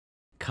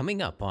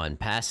coming up on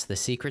Pass the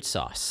Secret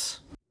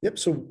Sauce. Yep.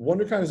 So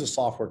WonderKind is a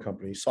software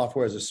company,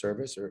 software as a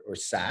service, or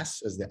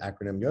SaaS as the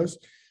acronym goes.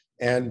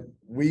 And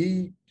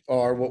we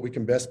are what we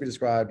can best be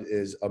described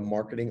is a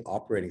marketing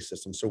operating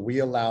system. So we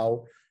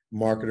allow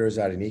marketers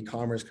at an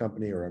e-commerce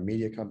company or a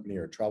media company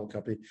or a travel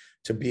company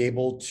to be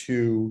able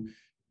to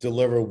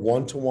deliver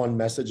one-to-one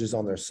messages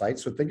on their site.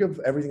 So think of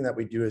everything that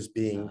we do as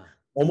being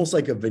almost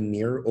like a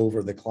veneer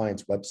over the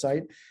client's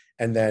website.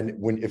 And then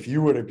if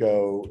you were to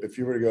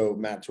go,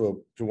 Matt,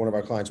 to one of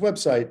our clients'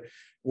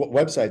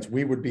 websites,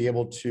 we would be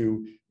able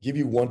to give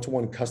you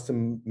one-to-one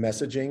custom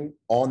messaging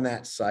on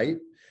that site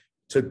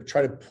to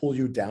try to pull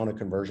you down a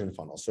conversion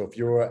funnel. So if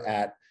you're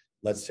at,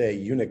 let's say,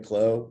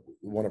 Uniqlo,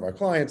 one of our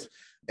clients,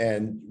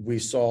 and we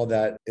saw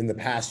that in the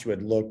past you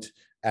had looked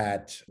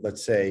at,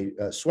 let's say,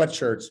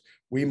 sweatshirts,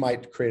 we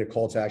might create a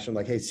call to action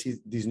like, hey, see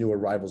these new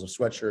arrivals of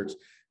sweatshirts,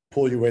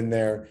 pull you in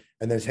there,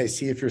 and then, hey,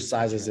 see if your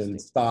size is in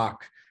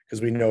stock,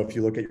 because we know if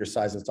you look at your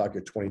size in stock,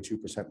 you're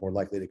 22% more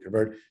likely to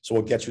convert. So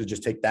we'll get you to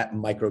just take that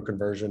micro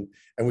conversion,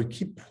 and we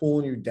keep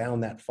pulling you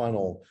down that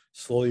funnel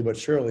slowly but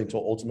surely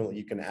until ultimately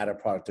you can add a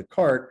product to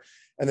cart.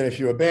 And then if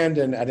you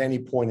abandon at any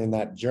point in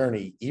that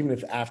journey, even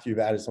if after you've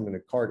added something to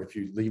cart, if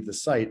you leave the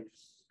site,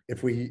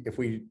 if we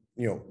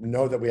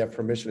know that we have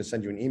permission to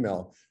send you an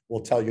email,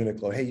 we'll tell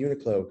Uniqlo, hey,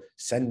 Uniqlo,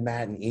 send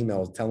Matt an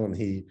email, tell him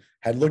he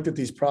had looked at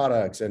these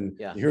products and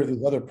here are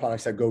these other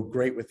products that go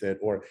great with it,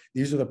 or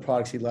these are the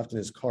products he left in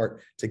his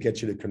cart to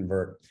get you to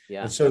convert.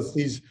 And so it's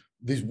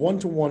these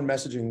one-to-one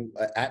messaging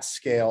at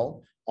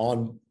scale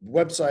on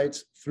websites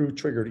through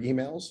triggered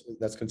emails.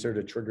 That's considered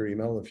a trigger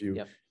email if you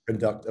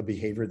conduct a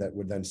behavior that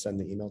would then send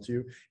the email to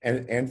you,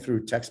 and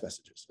through text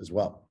messages as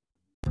well.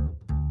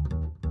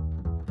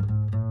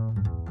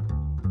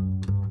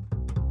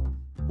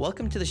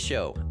 Welcome to the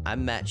show.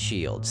 I'm Matt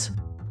Shields.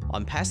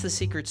 On Pass the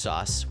Secret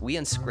Sauce, we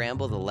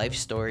unscramble the life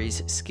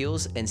stories,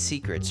 skills, and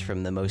secrets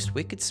from the most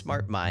wicked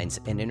smart minds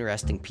and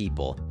interesting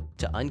people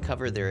to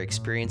uncover their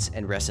experience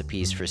and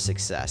recipes for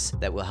success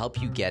that will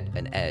help you get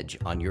an edge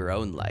on your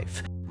own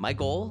life. My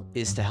goal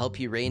is to help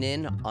you rein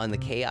in on the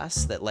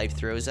chaos that life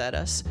throws at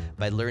us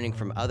by learning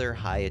from other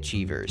high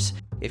achievers.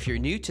 If you're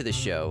new to the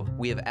show,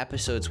 we have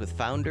episodes with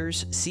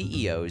founders,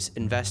 CEOs,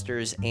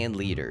 investors, and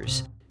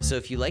leaders. So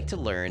if you like to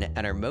learn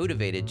and are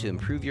motivated to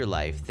improve your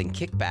life, then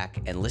kick back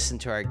and listen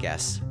to our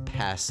guests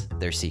pass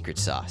their secret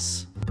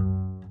sauce.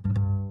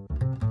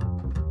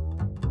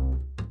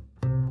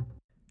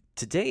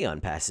 Today on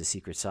Pass the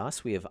Secret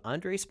Sauce, we have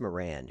Andres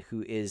Moran,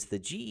 who is the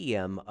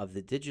GEM of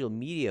the digital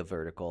media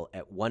vertical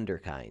at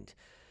WonderKind.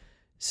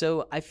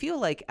 So I feel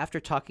like after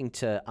talking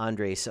to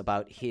Andres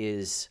about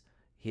his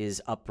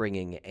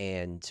upbringing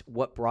and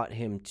what brought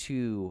him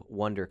to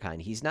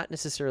WonderKind. He's not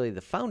necessarily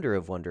the founder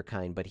of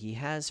WonderKind, but he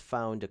has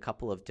founded a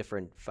couple of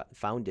different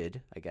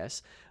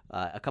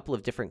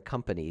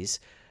companies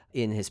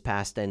in his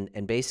past,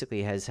 and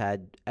basically has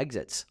had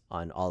exits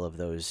on all of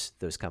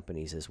those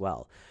companies as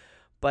well.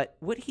 But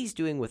what he's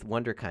doing with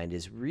WonderKind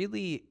is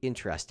really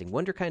interesting.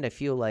 WonderKind, I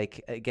feel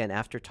like, again,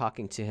 after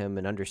talking to him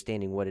and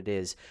understanding what it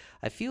is,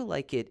 I feel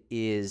like it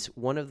is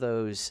one of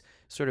those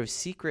sort of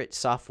secret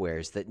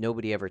softwares that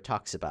nobody ever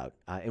talks about.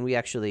 And we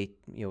actually,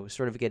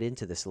 sort of get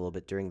into this a little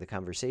bit during the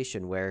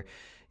conversation, where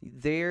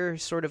they're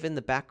sort of in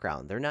the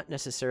background. They're not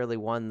necessarily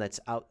one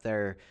that's out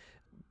there,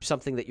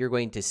 something that you're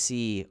going to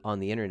see on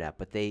the internet,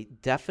 but they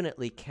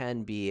definitely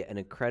can be an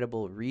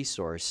incredible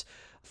resource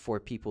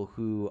for people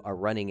who are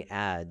running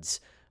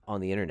ads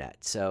on the internet.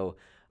 So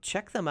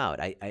check them out.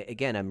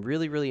 I'm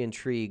really, really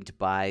intrigued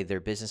by their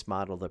business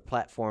model, their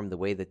platform, the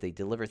way that they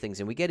deliver things.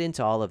 And we get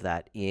into all of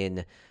that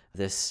in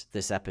this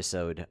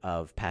episode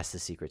of Pass the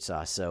Secret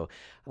Sauce. So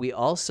we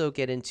also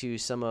get into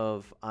some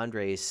of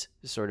Andres'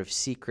 sort of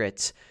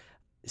secret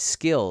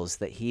skills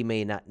that he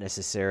may not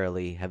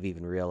necessarily have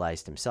even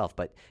realized himself,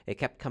 but it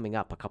kept coming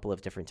up a couple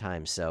of different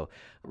times. So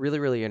really,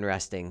 really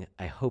interesting.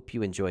 I hope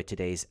you enjoy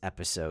today's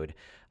episode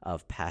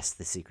of Pass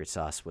the Secret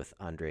Sauce with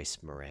Andres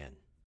Moran.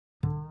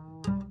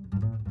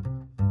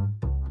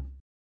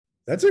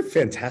 That's a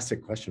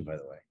fantastic question, by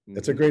the way.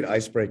 It's a great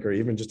icebreaker,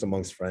 even just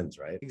amongst friends,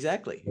 right?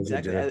 Exactly.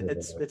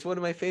 It's one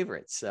of my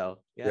favorites. So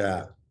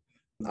yeah.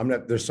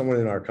 There's someone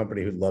in our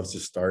company who loves to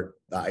start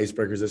the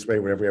icebreakers this way.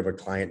 Whenever we have a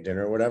client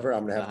dinner or whatever,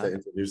 I'm going to have to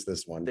introduce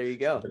this one. There you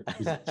go.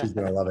 She's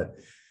going to love it.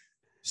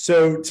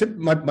 So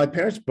my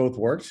parents both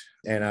worked,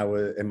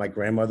 and my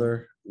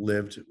grandmother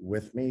lived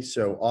with me.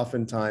 So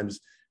oftentimes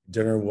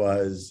dinner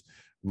was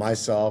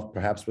myself,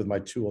 perhaps with my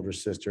two older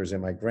sisters,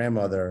 and my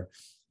grandmother,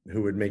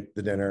 who would make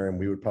the dinner, and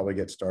we would probably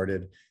get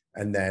started.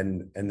 And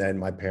then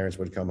my parents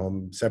would come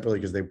home separately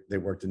because they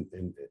worked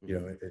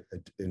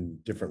in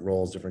different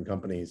roles, different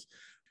companies.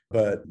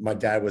 But my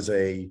dad was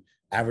a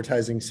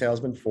advertising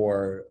salesman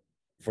for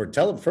first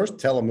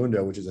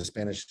Telemundo, which is a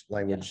Spanish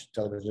language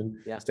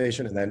television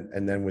station,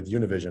 and then with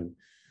Univision,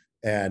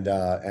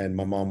 and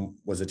my mom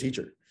was a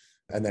teacher,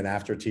 and then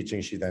after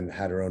teaching, she then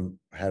had her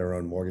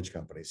own mortgage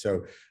company.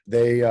 So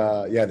they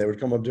would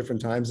come up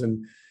different times,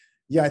 and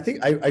I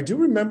think I do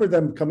remember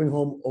them coming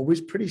home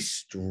always pretty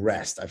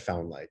stressed. I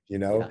found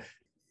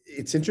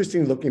it's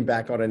interesting looking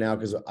back on it now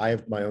because I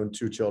have my own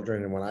two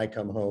children. And when I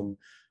come home,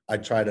 I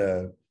try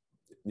to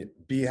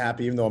be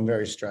happy, even though I'm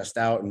very stressed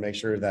out, and make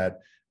sure that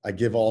I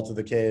give all to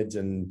the kids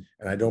and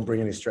I don't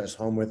bring any stress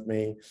home with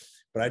me.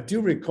 But I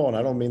do recall, and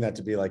I don't mean that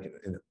to be like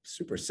in a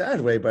super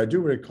sad way, but I do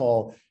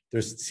recall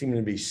there seemed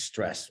to be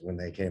stress when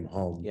they came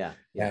home, Yeah,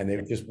 yeah. and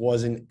it just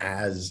wasn't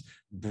as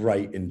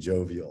bright and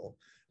jovial.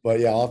 But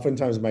yeah,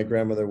 oftentimes my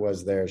grandmother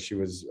was there. She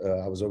was,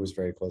 I was always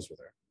very close with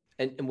her.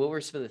 And what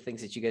were some of the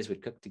things that you guys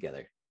would cook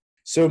together?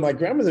 So my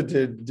grandmother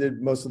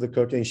did most of the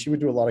cooking. She would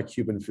do a lot of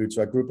Cuban food.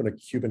 So I grew up in a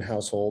Cuban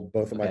household.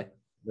 Both of my,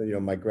 Okay.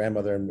 my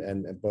grandmother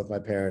and both my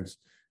parents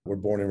were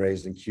born and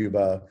raised in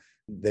Cuba.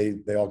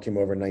 They all came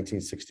over in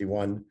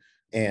 1961.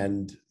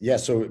 And yeah,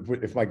 so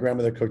if my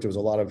grandmother cooked, it was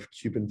a lot of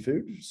Cuban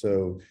food.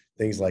 So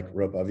things like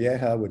ropa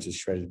vieja, which is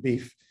shredded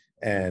beef,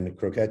 and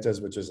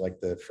croquetas, which is like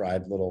the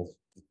fried little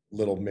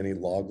mini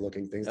log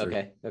looking things.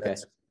 Okay. Okay.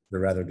 They're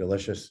rather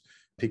delicious.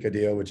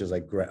 Picadillo, which is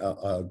like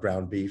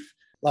ground beef.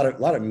 A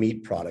lot of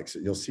meat products.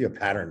 You'll see a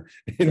pattern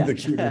in the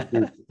Cuban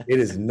food. It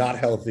is not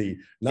healthy.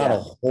 Not a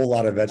whole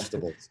lot of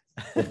vegetables.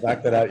 The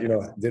fact that I,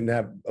 didn't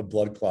have a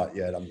blood clot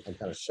yet, I'm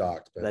kind of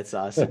shocked. But. That's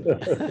awesome.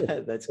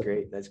 That's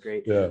great. That's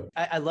great. Yeah.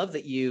 I love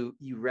that you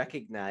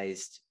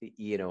recognized,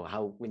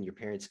 how when your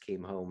parents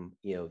came home,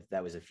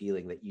 that was a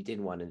feeling that you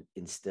didn't want to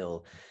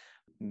instill,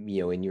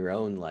 in your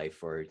own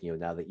life, or,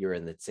 now that you're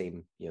in that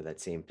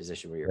same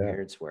position where your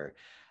parents were.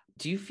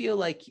 Do you feel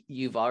like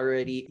you've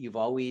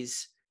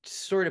always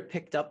sort of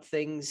picked up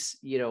things,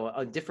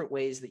 on different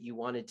ways that you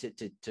wanted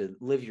to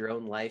live your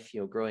own life,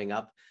 growing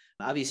up?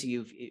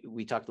 Obviously,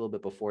 we talked a little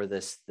bit before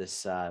this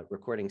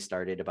recording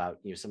started about,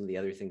 some of the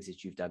other things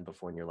that you've done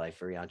before in your life,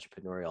 very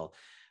entrepreneurial.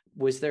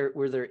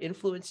 Were there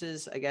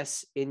influences, I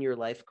guess, in your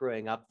life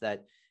growing up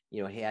that,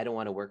 hey, I don't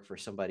want to work for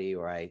somebody,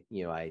 or I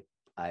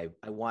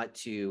want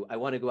to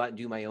go out and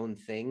do my own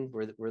thing?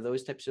 Were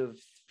those types of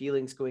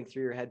feelings going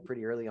through your head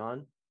pretty early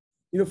on?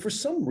 For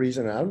some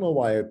reason, I don't know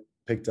why I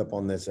picked up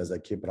on this as a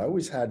kid, but I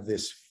always had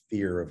this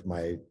fear of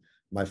my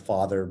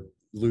father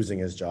losing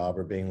his job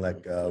or being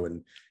let go.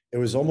 And it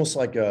was almost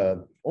like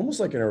an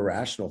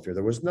irrational fear.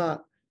 There was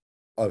not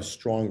a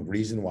strong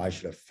reason why I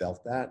should have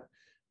felt that,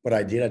 but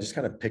I did. I just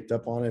kind of picked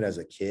up on it as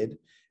a kid.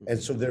 And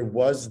so there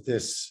was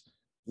this,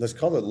 let's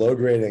call it low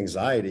grade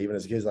anxiety, even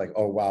as kids, like,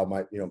 oh, wow,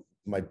 my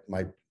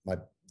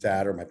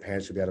dad or my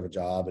parents should be out of a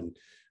job.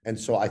 And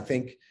so I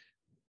think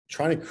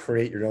trying to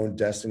create your own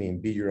destiny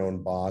and be your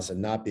own boss and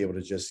not be able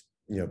to just,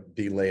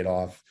 be laid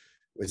off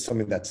is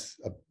something that's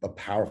a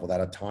powerful, that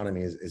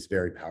autonomy is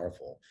very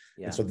powerful.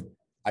 Yeah. And so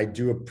I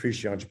do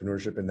appreciate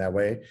entrepreneurship in that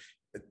way.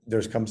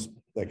 Comes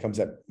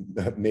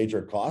at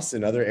major costs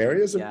in other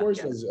areas, of course,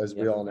 as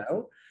we all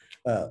know.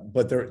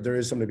 But there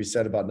is something to be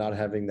said about not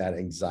having that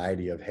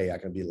anxiety of, hey, I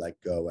can be let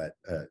go at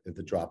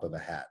the drop of a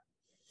hat.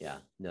 Yeah,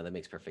 no, that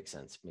makes perfect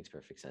sense.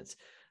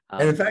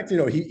 And in fact,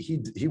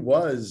 he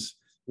was,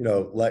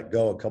 let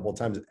go a couple of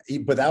times,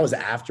 but that was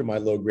after my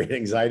low grade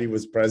anxiety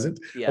was present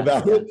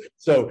about it.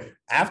 So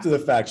after the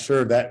fact,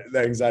 sure, that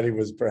anxiety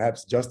was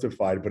perhaps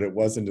justified, but it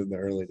wasn't in the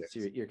early days.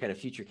 So you're kind of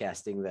future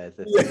casting the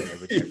thing,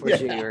 but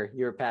unfortunately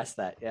you're past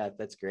that. Yeah,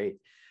 that's great.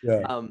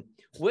 Yeah.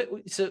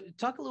 So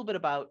talk a little bit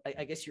about,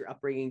 I guess, your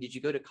upbringing. Did you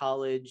go to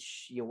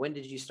college? When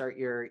did you start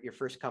your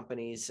first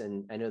companies?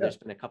 And I know there's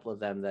been a couple of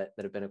them that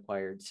have been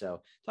acquired.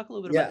 So talk a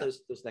little bit about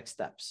those next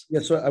steps. Yeah.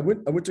 So I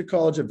went to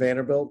college at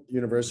Vanderbilt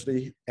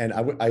University, and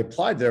I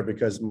applied there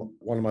because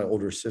one of my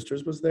older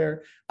sisters was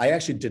there. I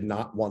actually did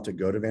not want to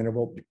go to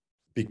Vanderbilt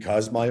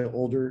because my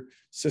older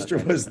sister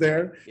was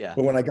there. Yeah.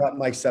 But when I got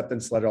my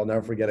acceptance letter, I'll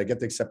never forget, I get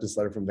the acceptance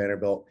letter from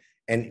Vanderbilt,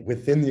 and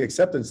within the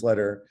acceptance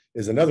letter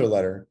is another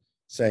letter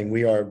saying,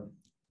 we are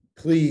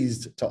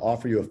pleased to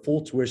offer you a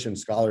full tuition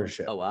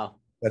scholarship. Oh, wow.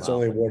 That's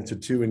only awarded to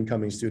 2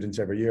 incoming students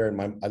every year.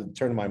 And I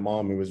turned to my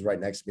mom, who was right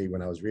next to me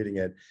when I was reading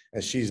it,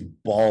 and she's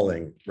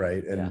bawling,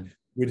 right? And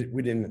we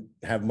didn't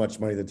have much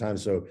money at the time.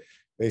 So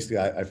basically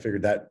I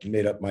figured that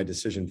made up my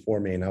decision for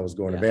me, and I was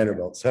going to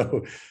Vanderbilt.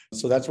 So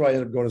that's why I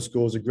ended up going to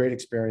school. It was a great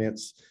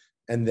experience.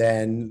 And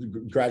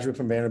then graduated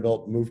from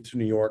Vanderbilt, moved to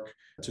New York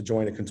to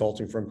join a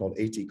consulting firm called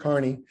A.T.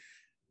 Kearney.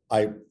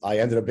 I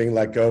ended up being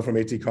let go from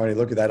A.T. Kearney.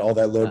 Look at that, all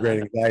that low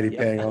grade anxiety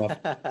paying off.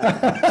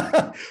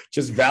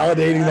 Just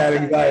validating that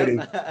anxiety.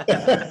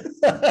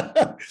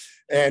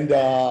 And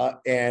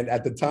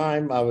at the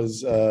time I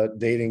was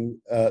dating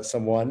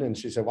someone, and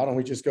she said, why don't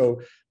we just go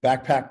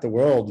backpack the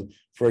world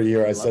for a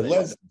year? I said,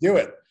 let's do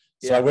it.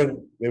 So I went,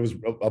 it was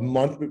a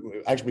month.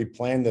 Actually, we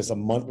planned this a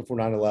month before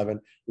 9/11.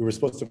 We were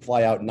supposed to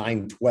fly out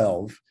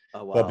 9/12.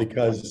 Oh, wow. But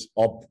because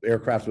all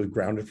aircraft was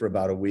grounded for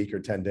about a week or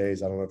 10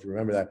 days, I don't know if you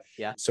remember that.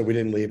 Yeah. So we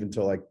didn't leave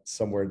until like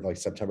somewhere like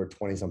September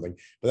 20 something.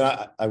 But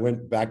then I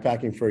went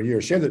backpacking for a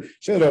year. She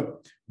ended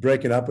up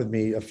breaking up with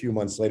me a few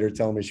months later,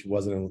 telling me she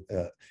wasn't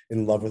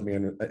in love with me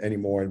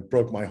anymore, and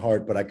broke my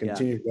heart. But I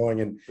continued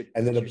going and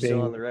ended up being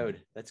still on the road.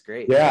 That's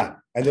great. Yeah.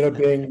 Ended up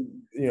being,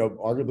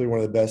 arguably one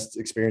of the best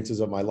experiences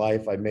of my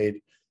life. I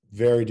made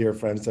very dear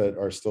friends that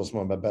are still some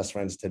of my best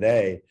friends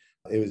today.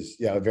 It was,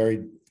 a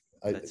very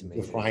That's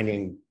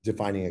amazing.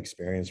 defining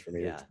experience for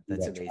me to Yeah, do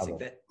that's that amazing.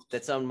 travel.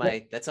 That's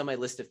on my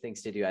list of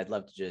things to do. I'd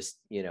love to just,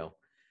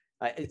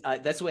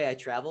 that's the way I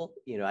travel.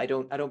 I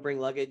don't bring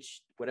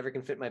luggage, whatever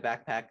can fit in my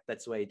backpack.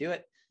 That's the way I do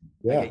it. I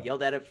Yeah, get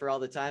yelled at it for all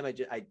the time.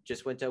 I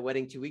just went to a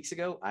wedding 2 weeks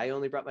ago. I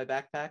only brought my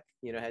backpack,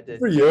 had good to,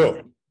 for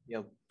you.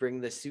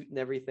 bring the suit and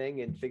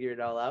everything and figure it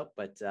all out.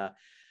 But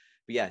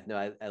yeah, no,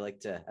 I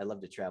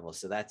love to travel.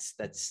 So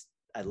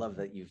I love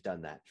that you've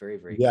done that. Very,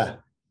 very Yeah,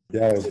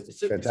 cool. yeah, it So, was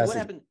so what fantastic.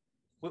 happened?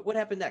 What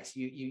happened next?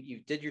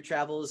 You did your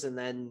travels and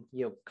then,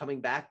 coming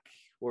back,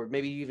 or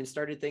maybe you even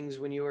started things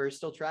when you were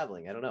still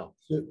traveling. I don't know.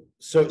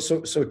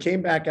 So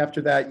came back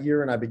after that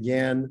year, and I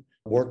began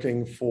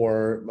working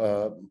for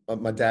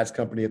my dad's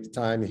company at the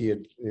time. He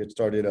had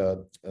started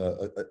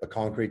a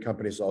concrete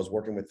company, so I was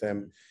working with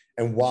him.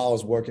 And while I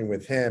was working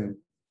with him,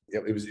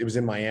 it was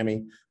in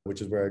Miami,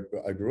 which is where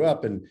I grew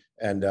up, and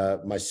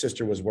my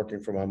sister was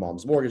working for my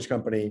mom's mortgage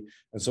company,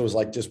 and so it was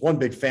like just one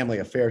big family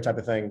affair type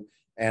of thing.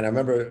 And I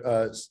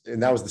remember,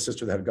 and that was the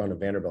sister that had gone to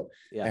Vanderbilt.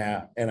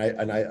 Yeah. And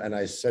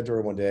I said to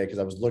her one day, because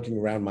I was looking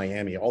around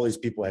Miami, all these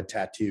people had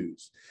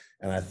tattoos,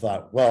 and I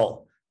thought,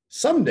 well,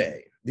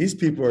 someday these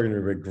people are going to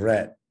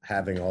regret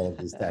having all of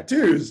these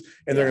tattoos,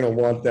 and they're Yeah. going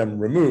to want them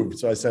removed.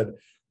 So I said,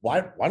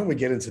 why don't we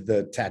get into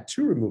the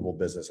tattoo removal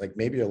business, like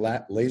maybe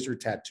a laser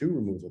tattoo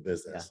removal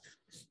business?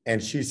 Yeah.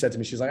 And she said to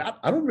me, she's like,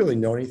 I don't really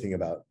know anything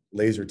about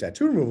laser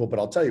tattoo removal, but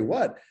I'll tell you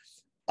what,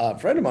 a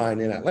friend of mine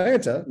in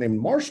Atlanta named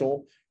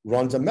Marshall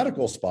runs a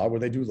medical spa where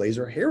they do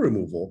laser hair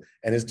removal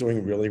and is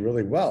doing really,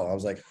 really well. I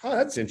was like,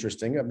 that's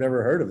interesting. I've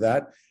never heard of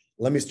that.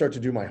 Let me start to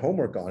do my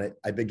homework on it.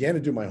 I began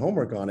to do my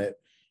homework on it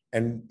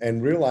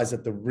and realized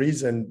that the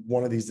reason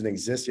one of these didn't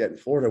exist yet in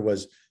Florida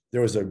was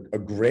there was a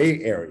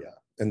gray area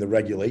in the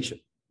regulation.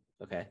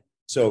 Okay.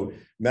 So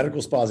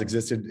medical spas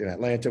existed in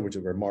Atlanta, which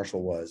is where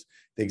Marshall was.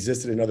 They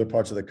existed in other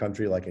parts of the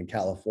country, like in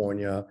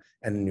California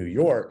and in New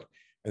York.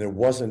 And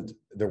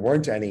there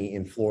weren't any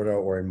in Florida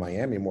or in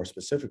Miami more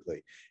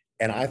specifically.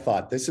 And I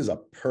thought this is a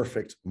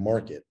perfect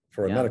market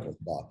for a medical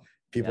spa.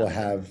 People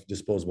have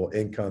disposable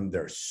income.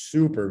 They're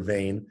super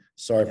vain.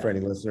 Sorry for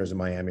any listeners in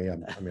Miami. I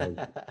mean,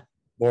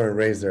 born and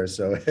raised there,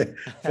 so I feel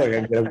like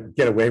I can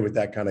get away with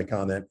that kind of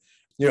comment.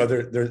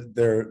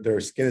 Their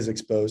skin is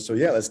exposed. So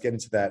yeah, let's get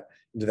into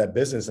that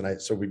business. And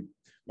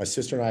my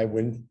sister and I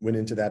went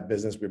into that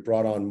business. We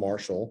brought on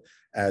Marshall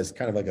as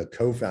kind of like a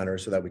co-founder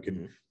so that we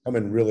could come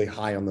in really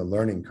high on the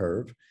learning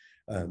curve.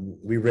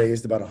 We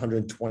raised about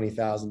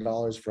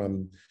 $120,000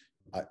 from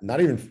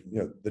not even,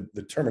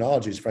 the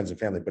terminology is friends and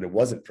family, but it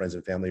wasn't friends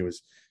and family. It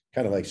was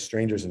kind of like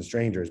strangers and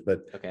strangers,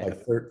 but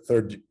like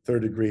third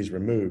degrees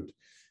removed.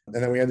 And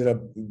then we ended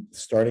up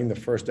starting the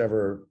first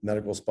ever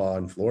medical spa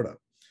in Florida.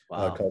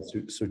 Wow. Called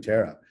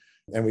Sutera.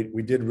 And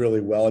we did really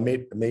well. I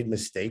made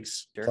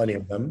mistakes, plenty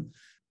of them.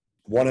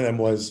 One of them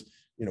was,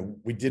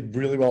 we did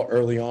really well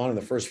early on in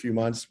the first few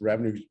months.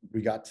 Revenue,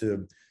 we got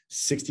to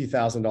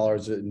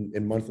 $60,000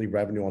 in monthly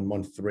revenue on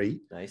month 3.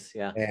 Nice.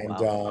 Yeah. And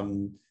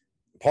wow.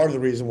 Part of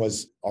the reason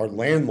was our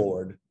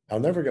landlord.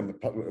 I'll never get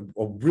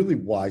a really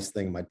wise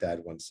thing my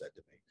dad once said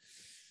to me.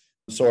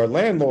 So our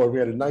landlord, we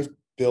had a nice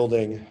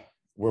building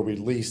where we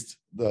leased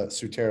the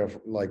Sutera,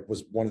 like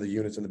was one of the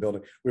units in the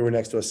building. We were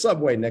next to a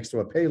Subway, next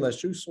to a Payless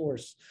shoe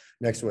source,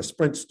 next to a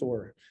Sprint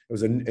store. It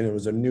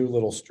was a new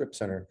little strip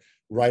center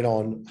right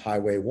on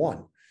Highway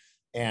 1.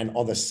 And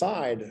on the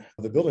side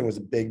of the building was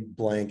a big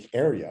blank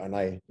area. And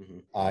I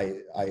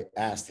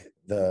asked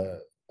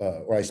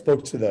I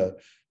spoke to the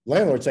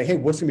landlord saying, hey,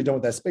 what's gonna be done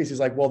with that space? He's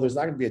like, well, there's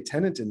not gonna be a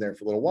tenant in there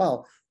for a little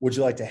while. Would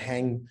you like to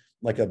hang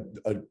like a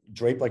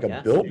drape, like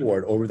a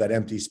billboard over that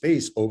empty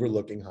space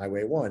overlooking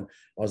Highway 1?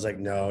 I was like,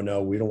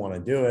 no, we don't want to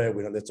do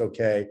it. That's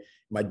okay.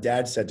 My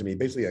dad said to me,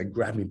 basically,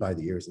 grabbed me by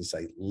the ears and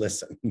said,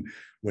 listen,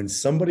 when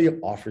somebody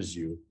offers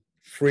you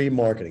free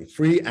marketing,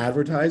 free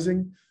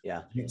advertising,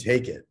 you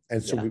take it.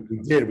 And so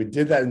we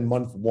did that in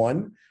month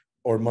 1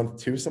 or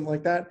month 2, something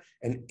like that.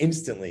 And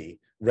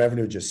instantly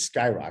revenue just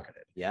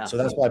skyrocketed. Yeah. So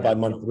that's why by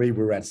month 3,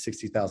 we were at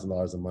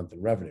 $60,000 a month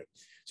in revenue.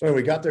 So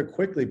anyway, we got there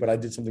quickly, but I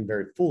did something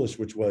very foolish,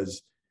 which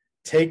was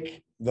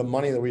take the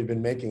money that we've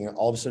been making and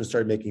all of a sudden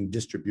started making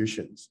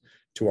distributions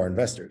to our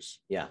investors.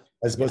 Yeah.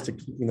 As opposed to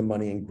keeping the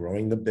money and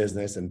growing the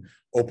business and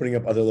opening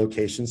up other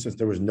locations. Since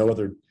there was no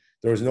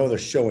other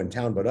show in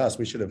town but us,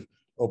 we should have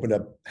opened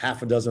up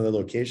half a dozen other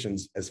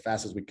locations as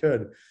fast as we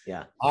could.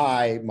 Yeah.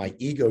 My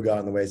ego got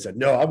in the way and said,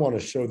 no, I want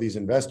to show these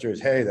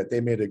investors, hey, that they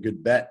made a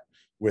good bet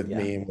with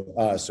me and with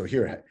us. So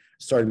here,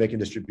 started making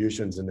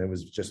distributions, and it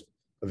was just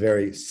a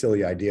very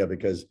silly idea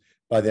because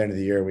by the end of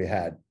the year, we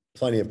had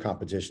plenty of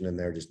competition in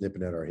there just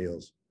nipping at our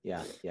heels.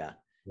 Yeah.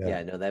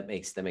 No, that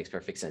makes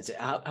perfect sense.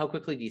 How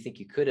quickly do you think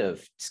you could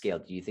have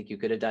scaled? Do you think you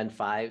could have done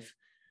 5,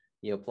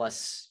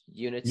 plus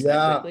units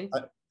that quickly?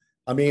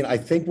 I mean, I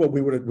think what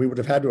we would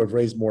have had to have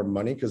raised more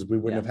money because we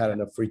wouldn't have had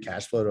enough free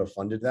cash flow to have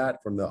funded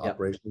that from the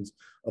operations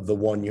of the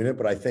one unit.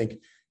 But I think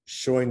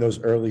showing those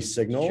early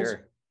signals,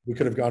 we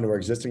could have gone to our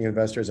existing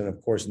investors and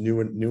of course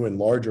new and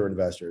larger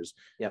investors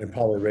and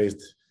probably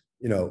raised,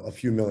 a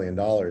few $1 million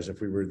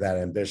if we were that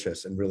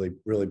ambitious and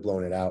really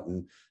blown it out.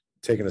 And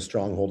taken a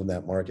stronghold in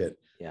that market.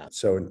 Yeah.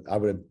 So I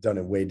would have done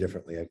it way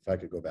differently if I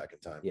could go back in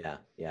time. Yeah.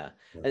 Yeah.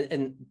 Yeah.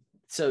 And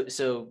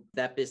so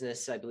that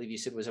business, I believe you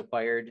said, was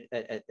acquired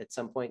at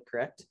some point,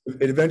 correct?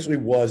 It eventually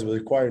was. It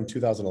was acquired in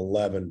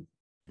 2011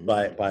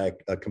 Mhm. by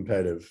a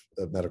competitive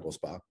medical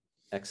spa.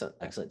 Excellent,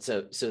 excellent.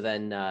 So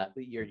then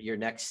your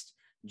next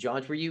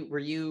jaunt, were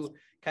you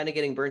kind of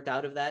getting burnt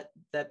out of that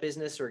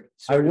business, or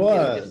I sort of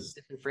was.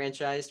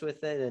 disenfranchised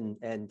with it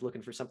and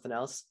looking for something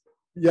else?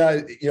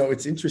 Yeah,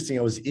 it's interesting.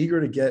 I was eager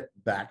to get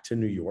back to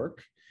New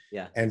York.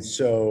 Yeah. And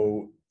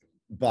so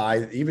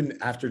by even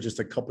after just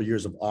a couple of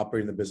years of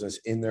operating the business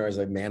in there as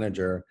a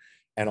manager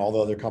and all the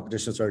other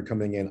competition started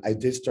coming in, I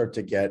did start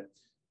to get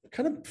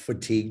kind of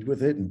fatigued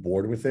with it and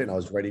bored with it. And I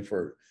was ready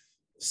for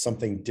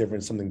something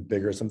different, something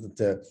bigger, something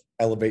to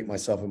elevate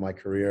myself in my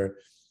career.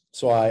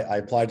 So I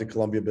applied to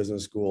Columbia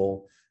Business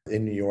School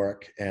in New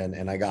York and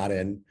I got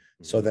in.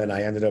 So Mhm. then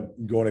I ended up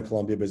going to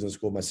Columbia Business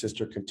School. My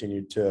sister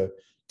continued to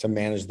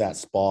manage that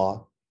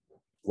spa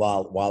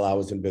while I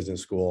was in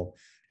business school.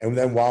 And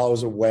then while I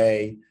was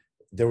away,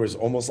 there was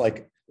almost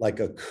like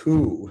a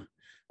coup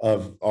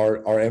of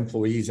our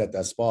employees at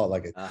that spa,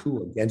 like a Ah,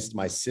 coup against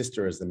my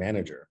sister as the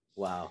manager.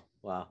 wow,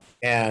 wow.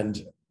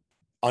 And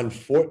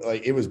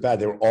unfortunately, it was bad.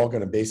 They were all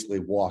going to basically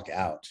walk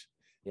out.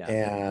 Yeah.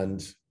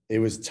 And it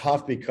was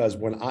tough because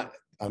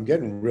I'm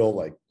getting real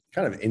like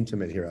kind of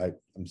intimate here.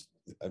 I'm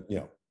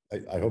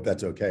I hope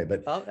that's okay.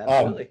 But Oh,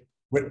 absolutely.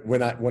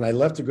 when I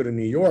left to go to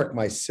New York,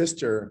 my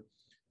sister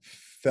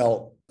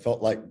felt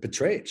like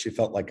betrayed. She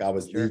felt like I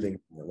was Sure. leaving,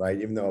 right?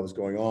 Even though I was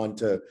going on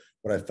to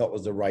what I felt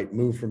was the right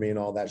move for me and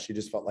all that, she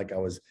just felt like I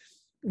was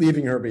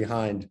leaving her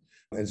behind.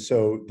 And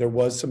so there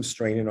was some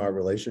strain in our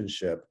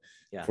relationship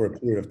Yeah. for a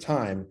period of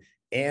time.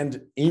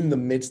 And in the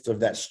midst of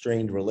that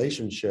strained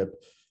relationship,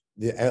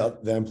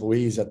 the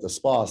employees at the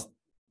spa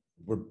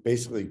were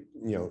basically,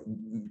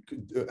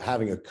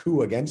 having a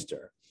coup against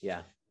her.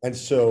 Yeah. And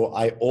so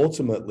I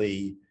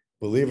ultimately,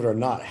 believe it or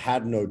not,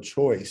 had no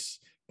choice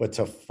but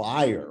to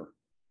fire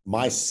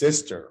my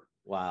sister,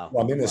 Wow. who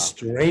I'm in a Wow.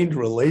 strained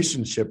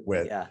relationship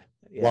with, Yeah.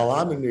 while Yeah.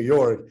 I'm in New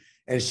York,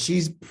 and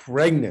she's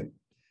pregnant.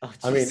 Oh,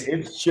 I mean, jeez.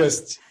 it's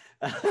just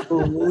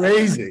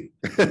crazy.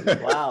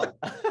 Wow.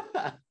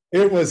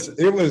 It was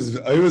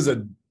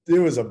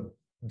a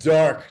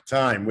dark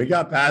time. We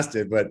got past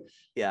it, but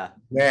Yeah.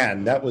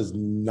 man, that was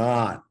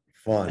not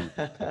fun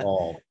at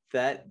all.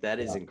 That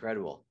is Yeah.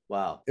 incredible.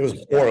 Wow. It was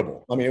Yeah.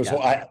 horrible. I mean, it was.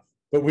 Yeah.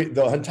 But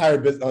the entire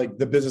business, like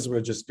the business, would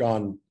have just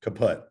gone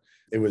kaput.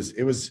 It was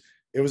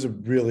a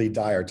really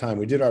dire time.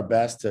 We did our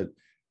best to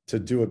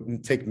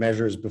take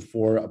measures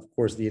before, of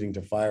course, needing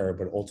to fire her,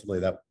 but ultimately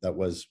that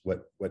was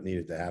what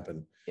needed to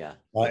happen. Yeah.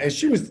 And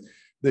she was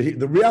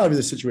the reality of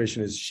the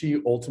situation is she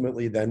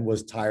ultimately then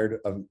was tired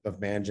of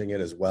managing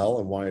it as well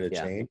and wanted to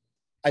Yeah. change.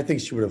 I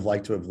think she would have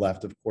liked to have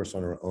left, of course,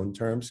 on her own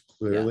terms, Yeah.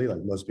 clearly,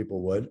 like most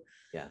people would.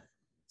 Yeah.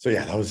 So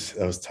yeah, that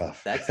was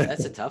tough.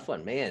 That's a tough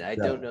one, man. I Yeah,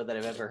 don't know that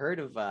I've ever heard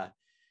of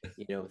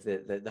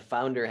the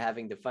founder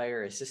having to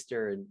fire a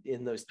sister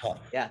in those. tough.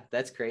 Yeah,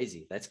 that's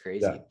crazy. That's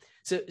Yeah.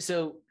 crazy.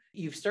 So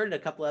you've started a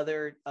couple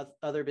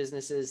other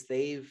businesses.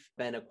 They've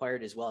been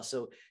acquired as well.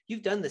 So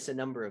you've done this a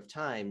number of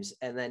times,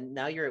 and then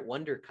now you're at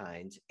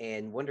Wonderkind,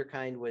 and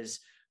Wonderkind was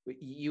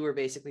you were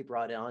basically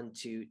brought on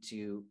to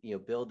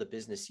build the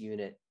business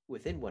unit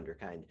within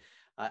Wonderkind.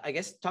 I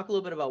guess talk a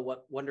little bit about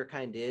what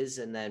Wonderkind is,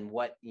 and then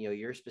what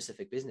your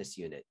specific business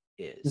unit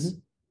is.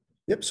 Mhm.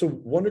 Yep. So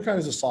WonderKind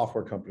is a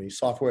software company,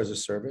 software as a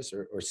service,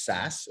 or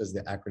SaaS, as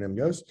the acronym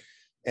goes.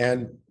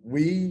 And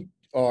we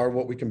are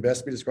what we can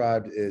best be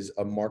described is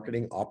a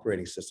marketing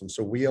operating system.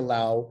 So we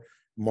allow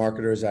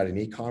marketers at an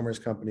e-commerce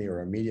company or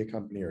a media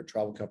company or a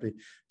travel company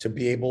to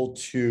be able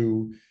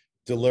to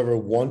deliver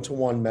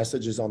one-to-one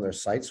messages on their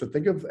site. So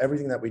think of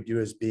everything that we do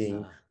as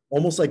being Uh,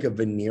 almost like a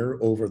veneer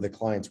over the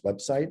client's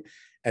website.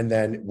 And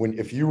then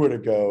if you were to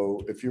go,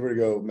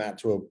 Matt,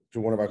 to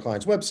one of our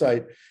clients'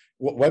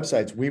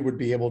 websites, we would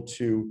be able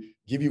to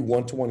give you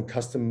one-to-one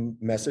custom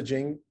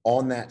messaging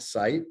on that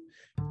site.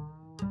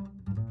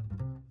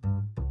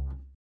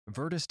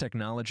 Vertus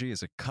Technology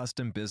is a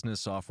custom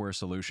business software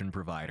solution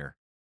provider.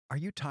 Are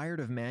you tired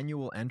of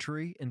manual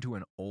entry into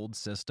an old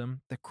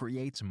system that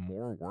creates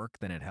more work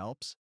than it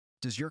helps?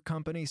 Does your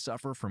company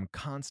suffer from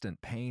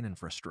constant pain and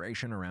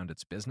frustration around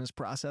its business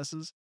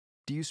processes?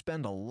 Do you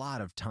spend a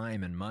lot of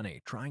time and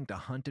money trying to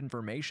hunt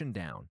information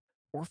down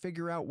or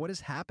figure out what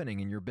is happening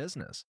in your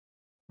business?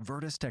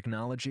 Vertus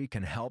Technology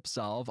can help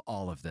solve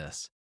all of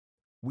this.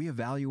 We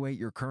evaluate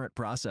your current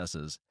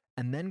processes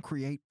and then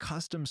create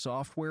custom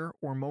software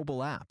or mobile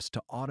apps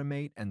to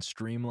automate and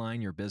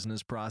streamline your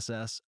business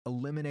process,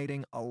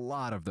 eliminating a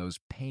lot of those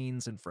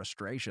pains and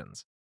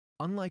frustrations.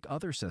 Unlike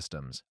other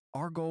systems,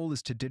 our goal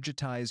is to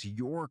digitize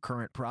your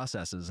current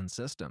processes and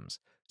systems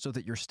so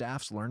that your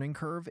staff's learning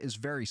curve is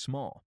very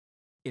small.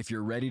 If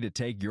you're ready to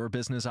take your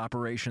business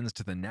operations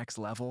to the next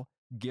level,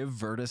 give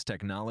Vertus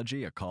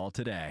Technology a call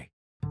today.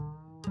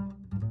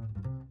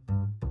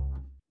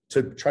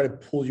 To try to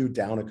pull you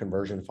down a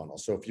conversion funnel.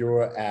 So if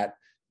you're at,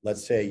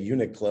 let's say,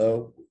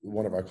 Uniqlo,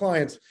 one of our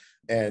clients,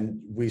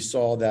 And we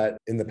saw that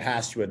in the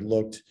past, you had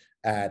looked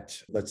at,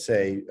 let's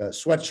say,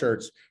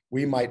 sweatshirts.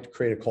 We might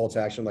create a call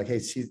to action like, hey,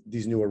 see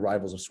these new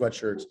arrivals of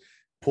sweatshirts,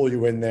 pull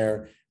you in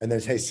there, and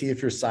then, hey, see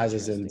if your size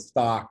is in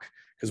stock.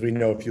 Because we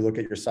know if you look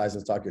at your size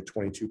in stock, you're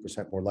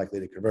 22% more likely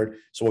to convert.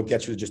 So we'll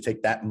get you to just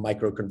take that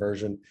micro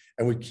conversion.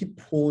 And we keep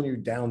pulling you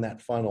down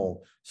that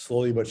funnel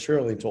slowly but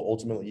surely until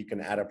ultimately you can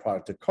add a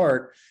product to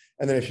cart.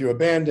 And then if you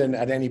abandon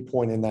at any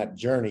point in that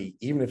journey,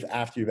 even if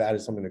after you've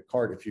added something to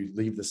cart, if you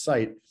leave the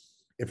site,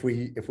 if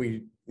we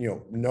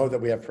know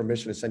that we have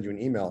permission to send you an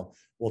email,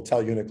 we'll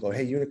tell Uniqlo,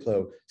 hey,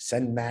 Uniqlo,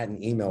 send Matt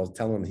an email,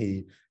 tell him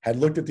he had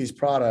looked at these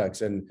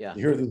products and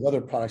here are these other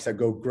products that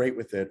go great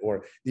with it,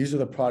 or these are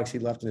the products he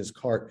left in his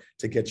cart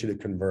to get you to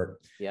convert.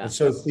 And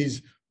so it's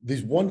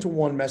these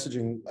one-to-one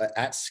messaging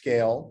at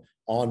scale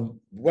on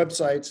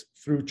websites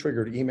through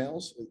triggered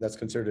emails. That's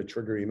considered a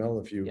trigger email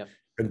if you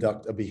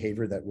conduct a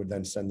behavior that would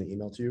then send the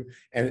email to you,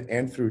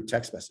 and through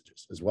text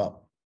messages as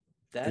well.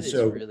 That is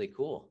really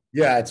cool.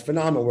 Yeah, it's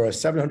phenomenal. We're a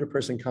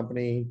 700-person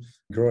company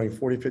growing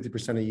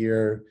 40-50% a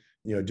year,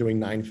 doing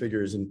 9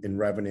 figures in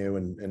revenue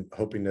and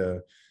hoping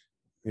to,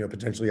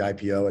 potentially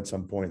IPO at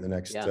some point in the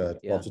next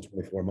 12 to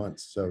 24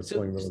 months. So it's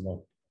going really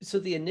well. So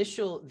the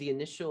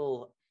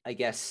initial, I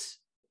guess,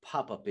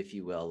 pop-up, if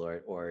you will,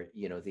 or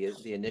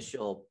the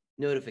initial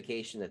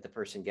notification that the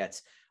person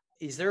gets,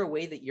 is there a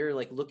way that you're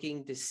like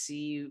looking to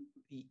see,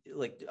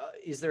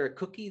 is there a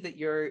cookie that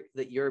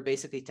you're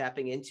basically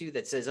tapping into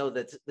that says, oh,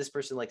 that this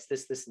person likes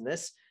this, this, and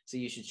this, so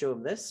you should show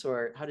them this,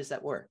 or how does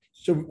that work?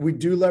 So we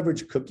do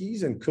leverage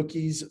cookies, and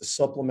cookies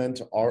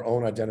supplement our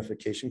own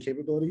identification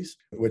capabilities,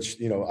 which,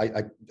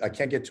 I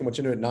can't get too much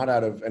into it, not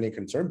out of any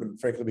concern, but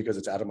frankly, because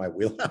it's out of my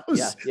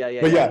wheelhouse.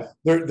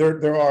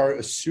 There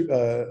are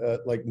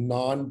like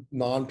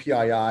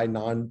non-PII,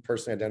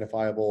 non-personally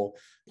identifiable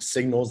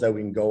signals that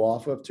we can go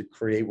off of to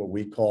create what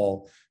we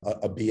call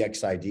a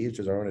BXID, which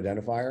is our own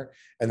identifier.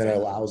 And then it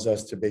allows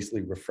us to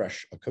basically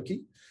refresh a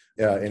cookie.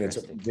 And it's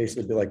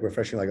basically like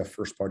refreshing like a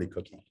first party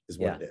cookie is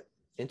what it is.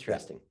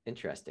 Interesting.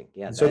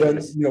 Yeah. So then,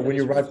 when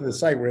you arrive to the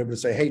site, we're able to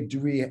say, hey, do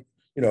we,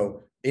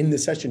 in the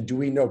session, do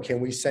we know, can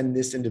we send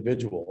this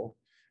individual?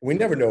 We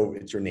never know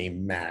it's your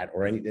name, Matt,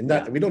 or anything.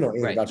 We don't know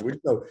anything about you. We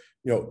just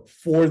know,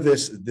 for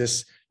this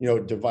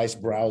device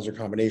browser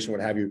combination,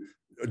 what have you,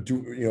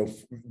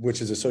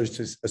 which is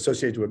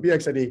associated to a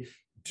BXID,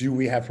 do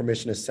we have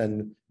permission to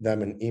send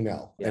them an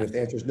email? And if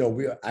the answer is no,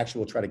 we actually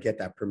will try to get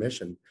that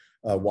permission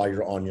while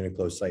you're on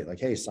Uniqlo's site. Like,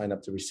 hey, sign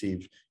up to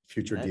receive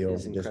future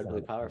deals. That is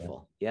incredibly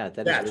powerful. Yeah,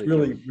 that's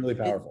really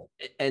powerful.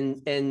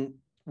 And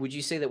would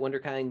you say that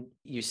Wonderkind,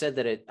 you said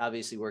that it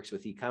obviously works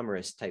with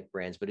e-commerce type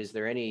brands, but is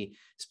there any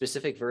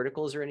specific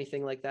verticals or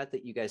anything like that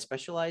you guys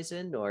specialize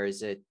in, or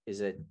is it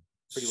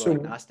pretty well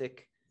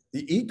agnostic?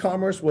 The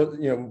e-commerce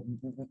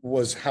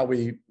was how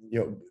we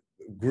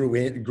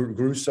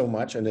grew so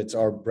much, and it's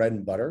our bread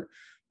and butter.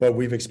 But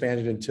we've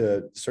expanded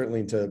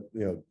certainly into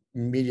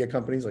media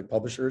companies like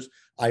publishers.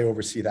 I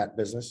oversee that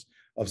business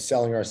of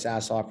selling our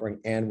SaaS offering,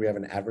 and we have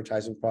an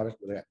advertising product.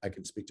 I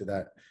can speak to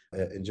that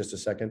in just a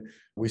second.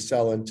 We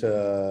sell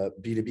into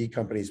B2B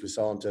companies. We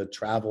sell into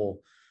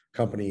travel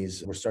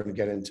companies. We're starting to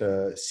get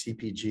into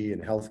CPG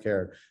and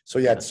healthcare. So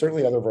it's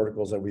certainly other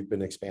verticals that we've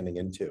been expanding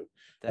into.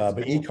 But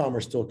cool.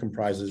 E-commerce still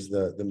comprises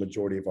the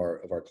majority of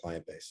our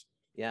client base.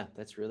 Yeah,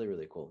 that's really,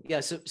 really cool.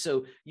 Yeah.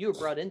 So you were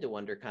brought into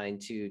Wonderkind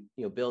to,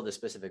 build a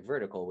specific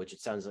vertical, which it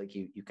sounds like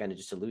you kind of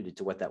just alluded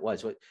to what that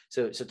was.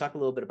 So talk a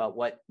little bit about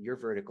what your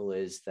vertical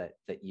is that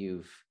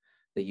you've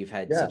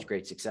had such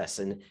great success,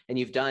 and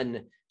you've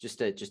done, just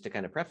to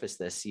kind of preface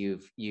this,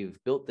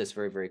 you've built this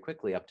very, very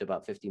quickly up to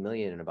about 50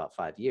 million in about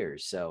 5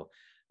 years. So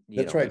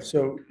that's right.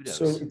 So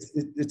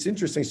it's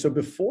interesting. So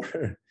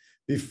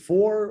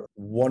before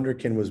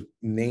Wonderkind was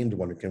named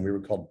Wonderkind, we were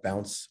called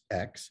Bounce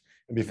X.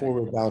 And before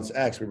we were Bounce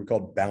X, we were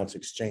called Bounce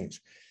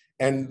Exchange.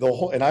 And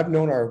I've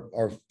known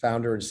our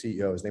founder and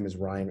CEO, his name is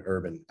Ryan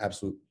Urban,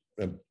 absolute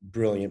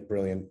brilliant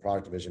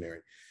product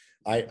visionary.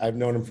 I've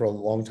known him for a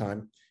long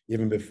time,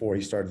 even before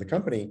he started the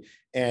company.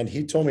 And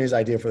he told me his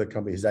idea for the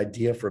company, his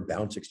idea for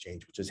Bounce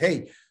Exchange, which is,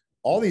 hey,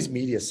 all these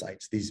media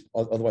sites, these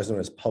otherwise known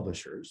as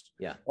publishers,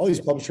 all these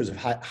publishers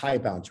have high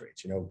bounce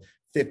rates,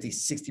 50,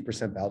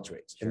 60% bounce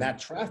rates. Sure. And that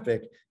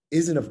traffic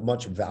isn't of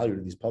much value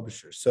to these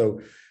publishers.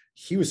 So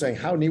he was saying,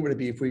 how neat would it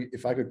be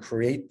if I could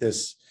create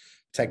this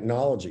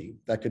technology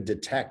that could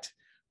detect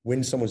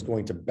when someone's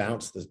going to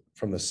bounce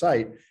from the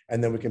site,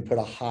 and then we can put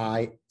a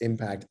high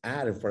impact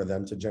ad in front of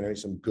them to generate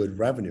some good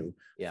revenue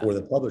for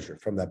the publisher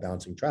from that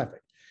bouncing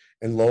traffic.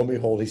 And lo and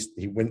behold,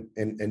 he went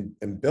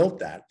and built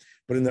that.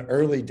 But in the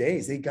early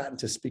days, they got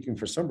into speaking,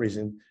 for some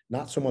reason,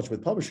 not so much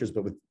with publishers,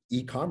 but with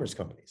e-commerce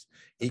companies.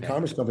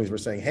 E-commerce companies were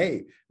saying,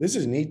 hey, this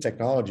is neat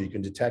technology. You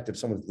can detect if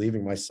someone's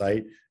leaving my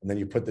site, and then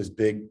you put this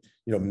big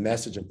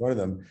message in front of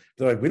them.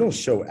 They're like, we don't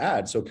show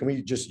ads. So can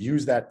we just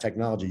use that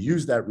technology,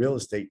 use that real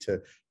estate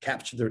to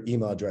capture their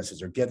email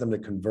addresses or get them to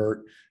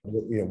convert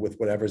with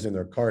whatever's in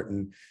their cart?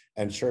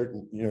 And sure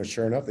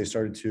enough, they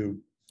started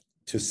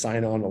to to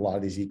sign on a lot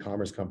of these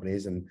e-commerce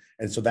companies. And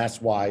so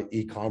that's why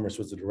e-commerce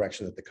was the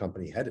direction that the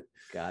company headed.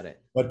 Got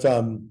it. But,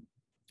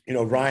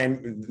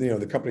 Ryan,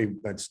 the company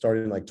that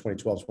started in like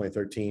 2012,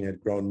 2013 had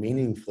grown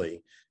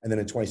meaningfully. And then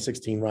in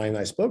 2016, Ryan and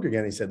I spoke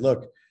again. He said,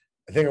 look,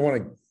 I think I want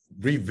to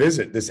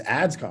revisit this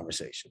ads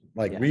conversation,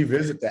 like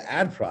revisit the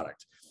ad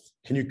product.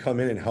 Can you come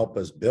in and help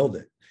us build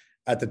it?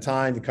 At the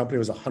time, the company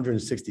was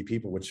 160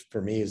 people, which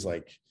for me is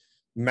like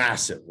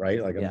massive,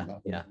 right? Like I'm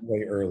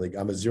way early.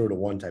 I'm a 0 to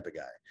 1 type of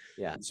guy.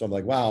 Yeah. So I'm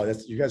like, wow,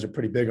 you guys are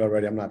pretty big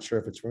already. I'm not sure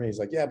if it's for me. He's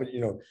like, yeah, but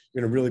you're going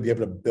to really be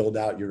able to build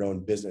out your own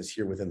business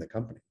here within the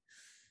company.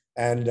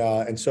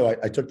 And so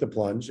I took the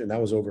plunge, and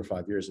that was over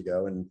 5 years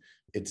ago, and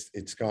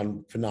it's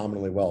gone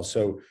phenomenally well.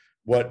 So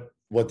what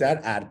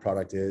that ad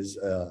product is,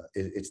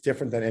 it's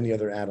different than any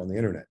other ad on the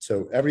internet.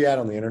 So every ad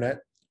on the internet,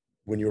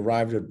 when you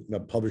arrive at a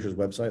publisher's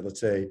website, let's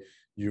say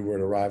you were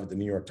to arrive at the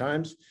New York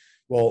Times,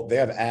 well, they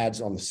have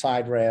ads on the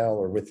side rail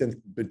or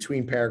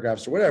between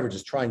paragraphs or whatever,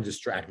 just trying to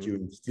distract you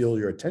and steal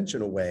your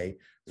attention away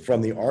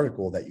from the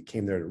article that you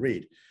came there to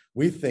read.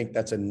 We think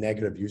that's a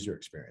negative user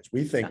experience.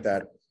 We think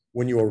that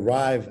when you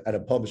arrive at a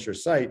publisher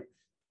site,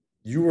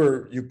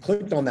 you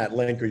clicked on that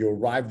link or you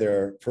arrived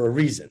there for a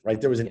reason,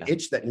 right? There was an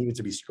itch that needed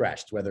to be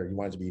scratched, whether you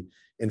wanted to be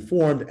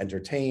informed,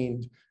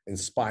 entertained,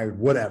 inspired,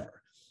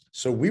 whatever.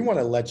 So we want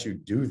to let you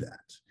do that.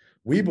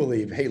 We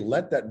believe, hey,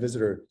 let that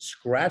visitor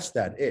scratch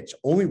that itch.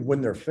 Only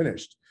when they're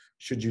finished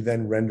should you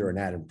then render an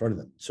ad in front of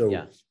them.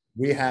 So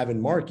we have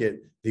in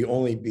market the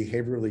only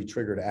behaviorally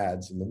triggered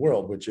ads in the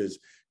world, which is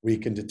we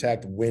can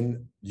detect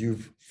when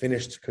you've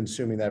finished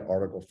consuming that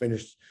article,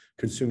 finished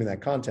consuming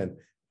that content.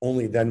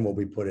 Only then will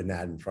we put an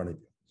ad in front of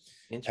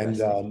you.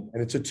 And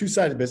it's a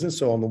two-sided business.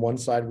 So on the one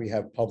side, we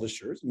have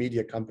publishers,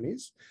 media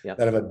companies that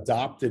have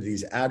adopted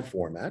these ad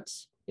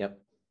formats.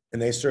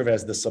 And they serve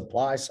as the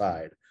supply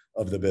side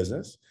of the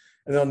business.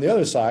 And on the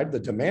other side, the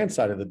demand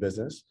side of the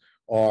business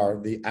are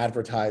the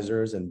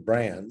advertisers and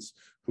brands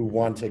who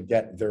want to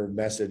get their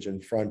message in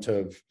front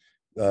of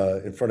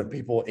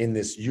people in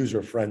this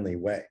user-friendly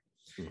way.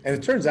 And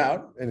it turns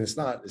out, and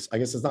I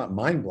guess it's not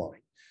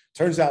mind-blowing.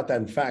 Turns out that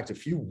in fact,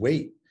 if you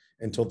wait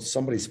until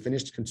somebody's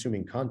finished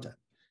consuming content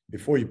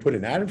before you put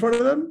an ad in front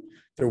of them,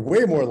 they're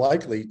way more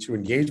likely to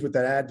engage with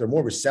that ad. They're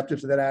more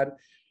receptive to that ad.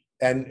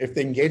 And if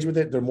they engage with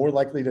it, they're more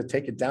likely to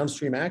take a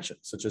downstream action,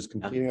 such as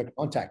completing a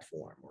contact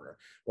form or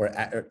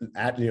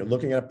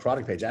looking at a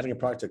product page, adding a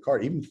product to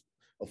cart, even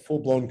a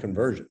full-blown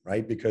conversion,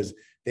 right? Because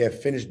they have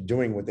finished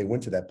doing what they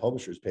went to that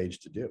publisher's page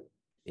to do.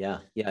 Yeah,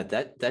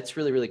 that's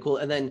really, really cool.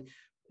 And then,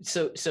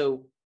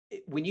 so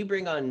when you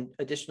bring on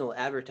additional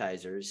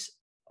advertisers,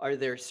 are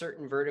there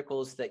certain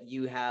verticals that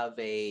you have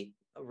a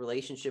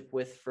relationship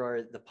with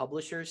for the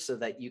publishers so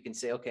that you can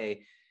say,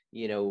 okay,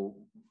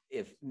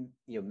 if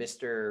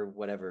Mr.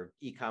 whatever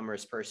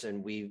e-commerce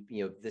person,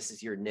 this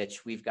is your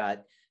niche, we've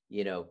got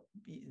the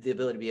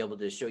ability to be able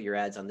to show your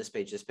ads on this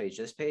page, this page,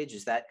 this page.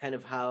 Is that kind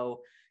of how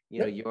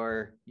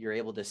you're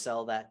able to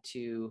sell that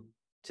to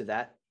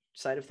that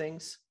side of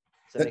things?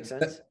 Does that make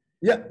sense?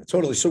 Yeah,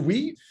 totally. So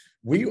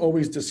we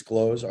always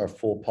disclose our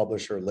full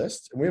publisher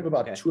list, and we have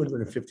about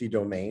 250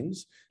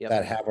 domains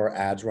that have our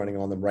ads running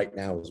on them right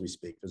now as we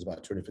speak. There's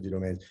about 250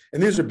 domains,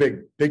 and these are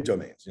big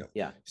domains.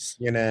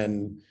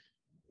 CNN,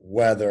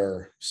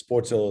 Weather,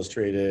 Sports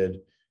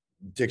Illustrated,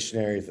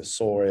 Dictionary,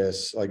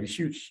 Thesaurus, like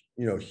huge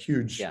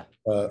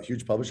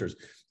publishers.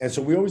 And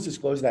so we always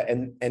disclose that,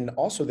 and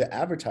also the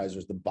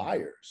advertisers, the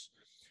buyers,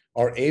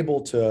 are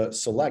able to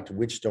select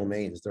which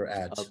domains their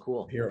ads. Oh,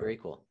 cool! Very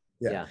cool.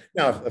 Yeah.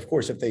 Now, of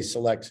course, if they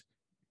select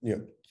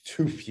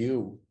too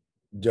few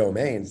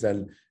domains,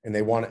 then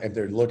if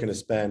they're looking to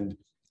spend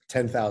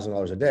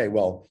 $10,000 a day,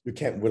 well, you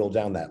can't whittle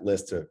down that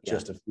list to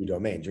just a few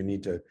domains. You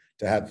need to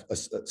have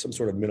some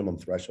sort of minimum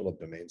threshold of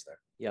domains there.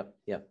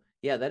 Yep.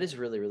 Yeah, that is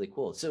really, really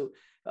cool. So,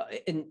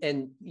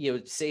 and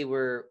say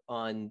we're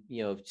on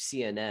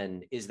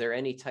CNN, is there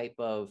any type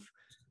of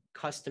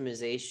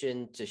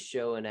customization to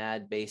show an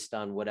ad based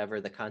on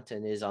whatever the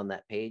content is on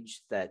that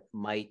page that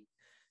might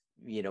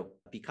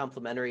be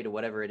complementary to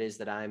whatever it is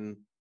that I'm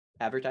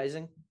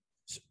advertising?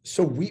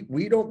 So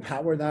we don't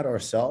power that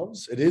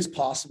ourselves. It is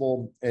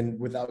possible, and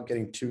without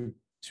getting too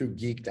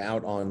geeked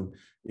out on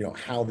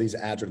how these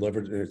ads are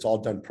delivered, and it's all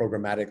done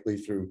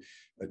programmatically through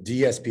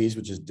DSPs,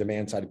 which is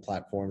demand side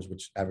platforms,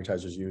 which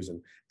advertisers use,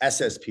 and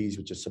SSPs,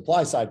 which is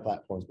supply side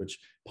platforms, which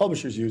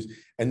publishers use.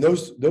 And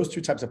those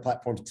two types of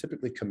platforms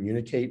typically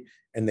communicate,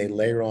 and they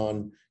layer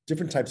on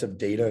different types of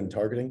data and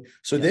targeting.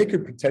 So they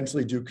could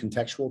potentially do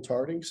contextual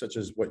targeting, such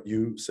as what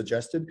you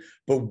suggested,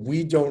 but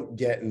we don't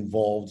get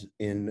involved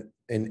in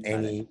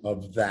any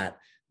of that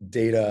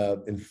data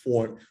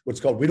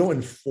we don't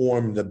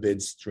inform the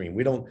bid stream.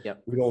 We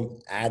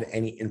don't add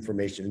any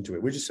information into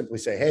it. We just simply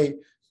say, hey,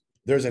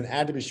 there's an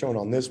ad to be shown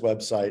on this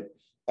website,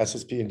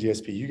 SSP and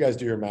DSP. You guys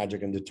do your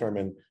magic and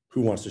determine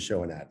who wants to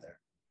show an ad there.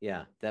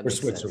 Yeah, that makes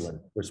sense.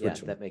 Yeah,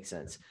 that makes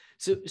sense.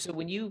 So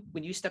when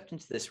you stepped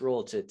into this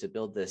role to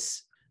build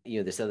this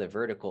this other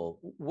vertical.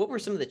 What were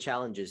some of the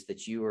challenges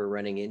that you were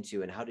running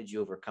into, and how did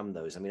you overcome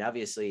those? I mean,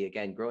 obviously,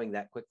 again, growing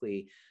that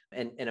quickly,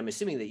 and I'm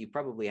assuming that you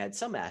probably had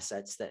some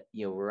assets that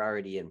were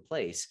already in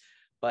place,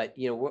 but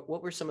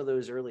what were some of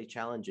those early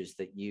challenges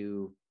that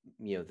you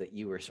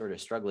were sort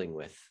of struggling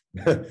with?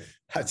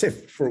 I'd say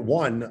for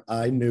one,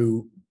 I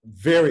knew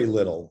very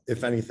little,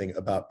 if anything,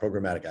 about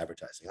programmatic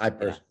advertising.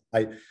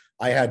 Yeah,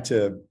 I had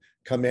to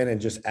come in and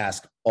just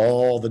ask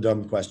all the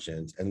dumb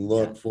questions and yeah,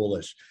 look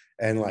foolish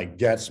and like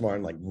get smart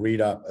and like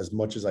read up as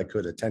much as I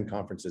could, attend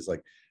conferences.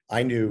 Like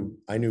I knew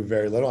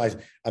very little.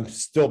 I'm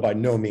still by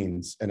no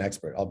means an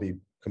expert. I'll be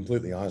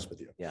completely honest with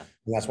you. yeah,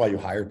 And that's why you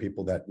hire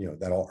people that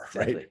that are,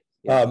 right. exactly.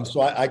 Yeah,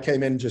 So I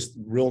came in just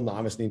real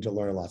novice, need to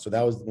learn a lot. So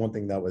that was one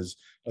thing that was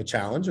a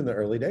challenge in the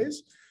early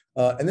days.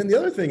 And then the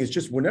other thing is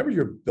just whenever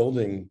you're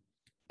building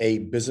a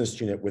business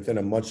unit within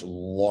a much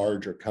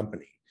larger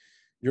company,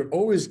 you're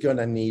always going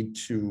to need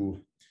to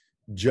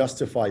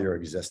justify your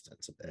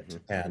existence a bit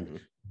and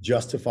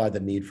justify the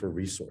need for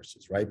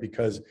resources, right?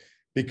 Because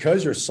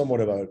you're somewhat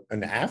of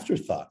an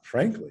afterthought,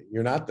 frankly.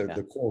 You're not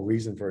the core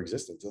reason for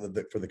existence,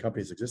 for the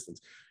company's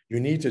existence.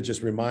 You need to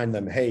just remind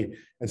them, hey,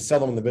 and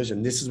sell them the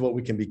vision. This is what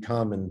we can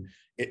become. And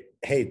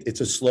hey, it's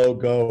a slow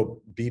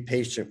go. Be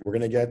patient. We're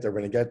going to get there.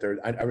 We're going to get there.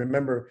 I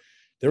remember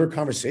there were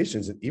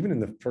conversations, and even in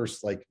the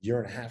first like year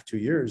and a half, 2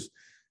 years,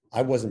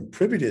 I wasn't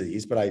privy to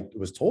these, but I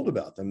was told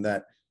about them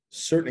that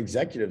certain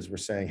executives were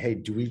saying, hey,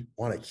 do we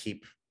want to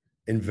keep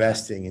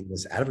investing in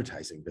this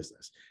advertising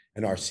business?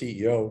 And our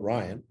CEO,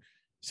 Ryan,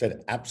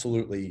 said,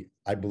 absolutely,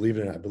 I believe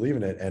in it. I believe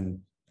in it. And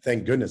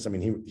thank goodness. I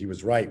mean, he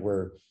was right.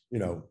 We're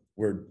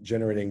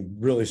generating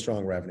really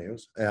strong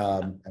revenues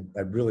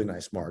at really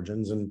nice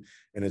margins, and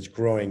it's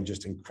growing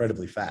just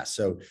incredibly fast.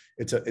 So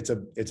it's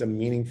a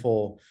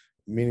meaningful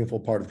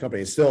part of the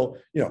company. It's still,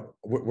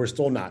 we're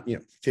still not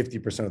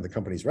 50% of the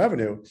company's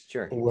revenue.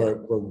 sure. But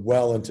we're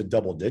well into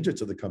double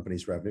digits of the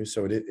company's revenue.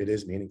 So it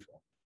is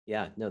meaningful.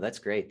 Yeah, no, that's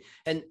great.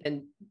 And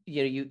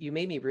you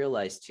made me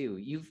realize too,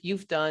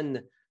 you've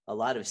done a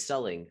lot of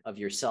selling of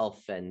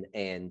yourself,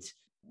 and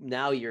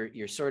now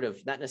you're sort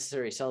of not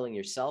necessarily selling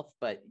yourself,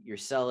 but you're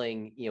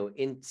selling,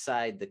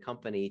 inside the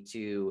company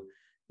to,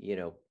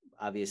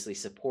 obviously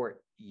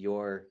support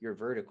your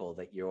vertical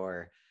that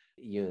you're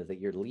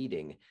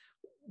leading.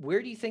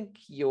 Where do you think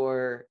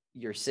your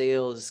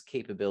sales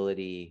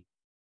capability,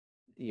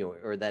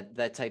 or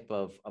that type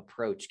of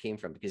approach came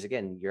from? Because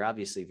again, you're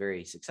obviously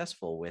very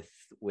successful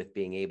with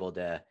being able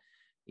to,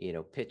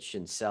 pitch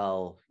and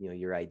sell,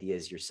 your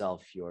ideas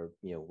yourself, your,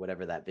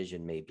 whatever that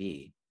vision may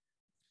be.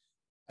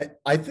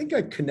 I think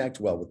I connect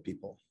well with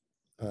people.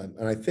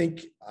 And I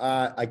think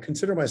I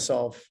consider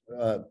myself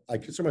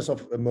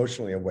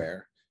emotionally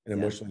aware and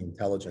Yeah. emotionally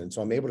intelligent.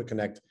 So I'm able to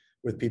connect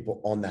with people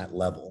on that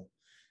level.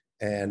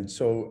 And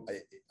so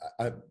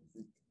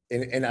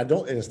and I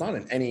don't, and it's not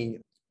in any,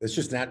 it's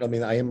just not, I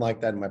mean, I am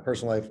like that in my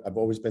personal life. I've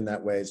always been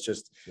that way. It's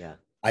just, Yeah.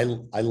 I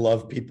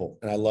love people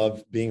and I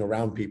love being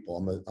around people.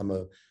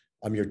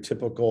 I'm your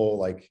typical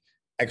like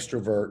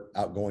extrovert,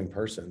 outgoing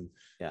person.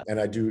 Yeah. And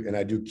I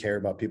do care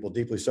about people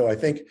deeply. So I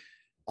think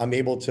I'm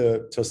able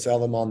to sell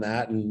them on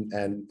that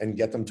and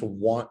get them to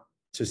want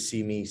to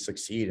see me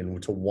succeed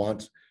and to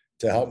want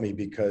to help me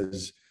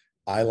because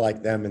I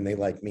like them and they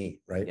like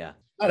me, right? Yeah.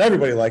 Not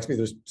everybody likes me.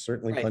 There's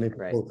certainly Right, plenty of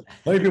right.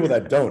 people,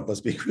 that don't. Let's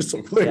be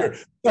crystal clear.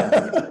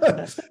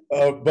 Yeah.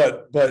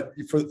 But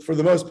for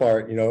the most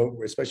part,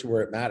 especially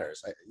where it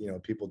matters,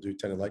 people do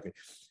tend to like me.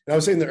 And I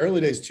would say in the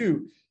early days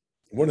too,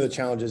 one of the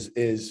challenges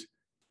is,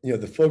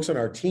 the folks on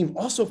our team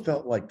also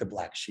felt like the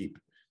black sheep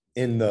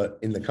in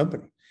the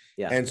company.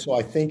 Yeah. And so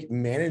I think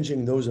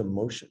managing those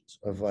emotions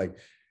of like,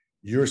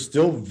 you're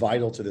still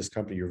vital to this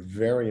company. You're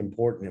very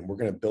important and we're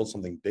going to build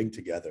something big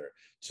together.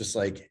 Just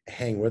like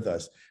hang with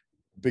us.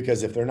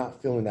 Because if they're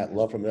not feeling that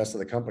love from the rest of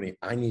the company,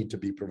 I need to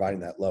be providing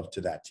that love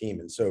to that team.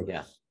 And so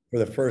Yeah. for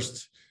the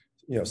first,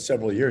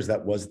 several years,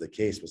 that was the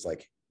case, was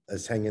like,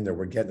 let's hang in there.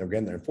 We're getting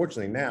there.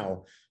 Unfortunately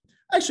now,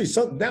 actually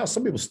some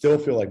people still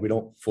feel like we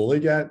don't fully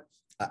get,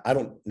 I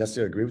don't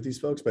necessarily agree with these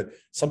folks, but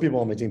some people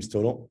on my team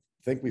still don't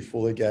think we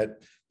fully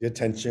get the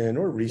attention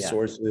or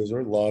resources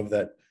or love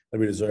that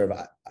we deserve.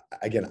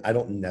 I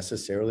don't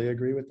necessarily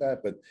agree with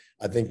that, but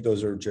I think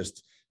those are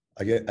just,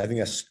 I think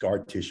that's scar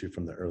tissue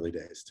from the early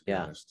days, to be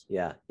honest.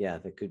 Yeah.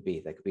 That could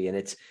be. And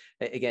it's,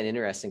 again,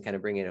 interesting, kind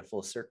of bringing it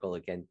full circle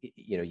again.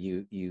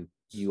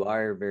 You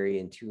are very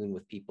in tune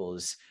with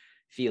people's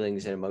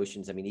feelings and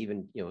emotions. I mean,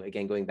 even,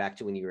 again, going back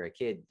to when you were a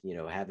kid,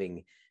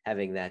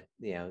 having that,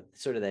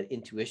 sort of that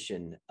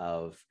intuition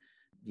of,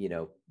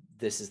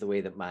 this is the way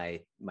that my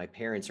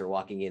parents are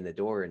walking in the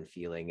door and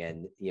feeling.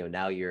 And,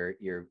 now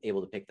you're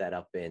able to pick that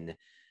up in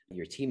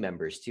your team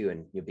members too,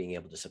 and you're being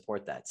able to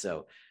support that.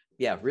 So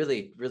yeah,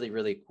 really, really,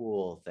 really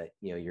cool that,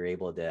 you're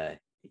able to,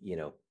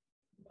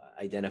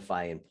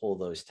 identify and pull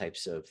those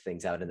types of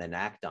things out and then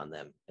act on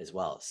them as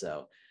well.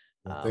 So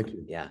Thank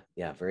you.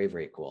 yeah, very,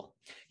 very cool.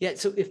 Yeah.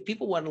 So if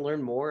people want to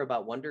learn more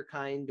about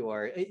Wonderkind,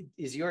 or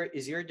is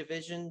your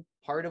division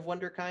part of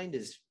Wonderkind?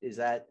 Is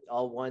that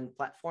all one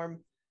platform?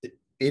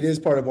 It is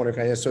part of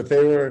Wonderkind. So if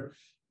they were,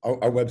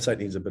 our website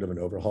needs a bit of an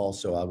overhaul,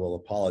 so I will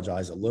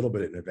apologize a little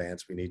bit in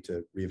advance. We need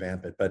to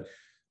revamp it, but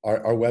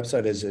our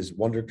website is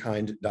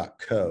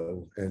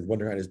wonderkind.co, and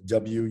Wonderkind is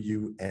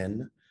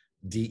WUNDERKIND,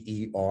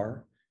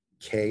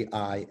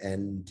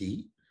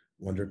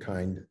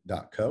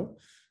 wonderkind.co.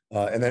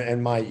 And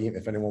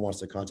if anyone wants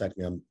to contact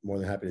me, I'm more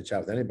than happy to chat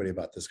with anybody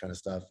about this kind of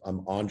stuff.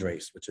 I'm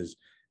Andres, which is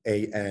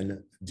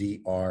ANDRES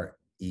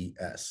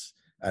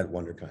at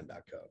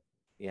wonderkind.co.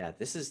 Yeah,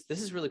 this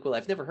is really cool.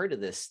 I've never heard of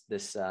this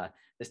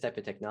type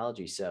of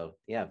technology. So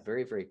yeah,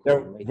 very, very Yeah,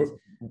 cool.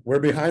 we're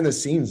behind the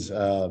scenes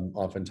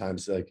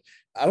oftentimes. Like,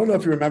 I don't know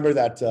if you remember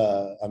that.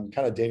 I'm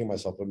kind of dating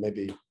myself, but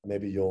maybe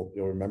you'll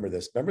remember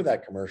this. Remember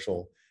that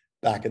commercial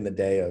back in the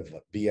day of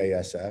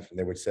BASF, and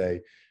they would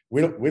say,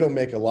 "We don't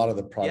make a lot of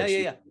the products.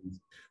 Yeah.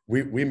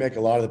 We make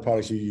a lot of the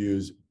products you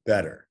use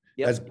better."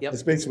 Yep.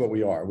 That's basically what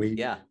we are. We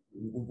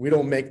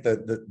don't make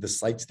the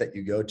sites that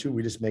you go to.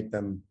 We just make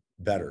them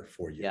better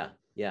for you.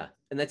 Yeah.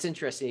 And that's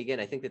interesting. Again,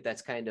 I think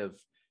that's kind of,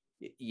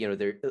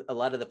 there a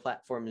lot of the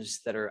platforms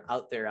that are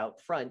out there out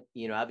front,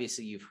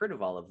 obviously you've heard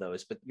of all of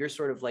those, but you're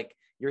sort of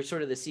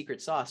the secret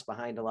sauce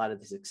behind a lot of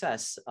the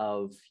success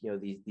of,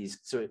 these.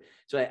 So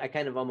I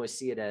kind of almost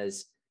see it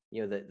as,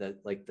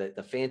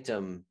 the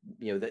phantom,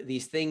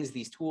 these things,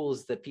 these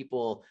tools that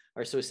people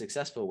are so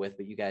successful with,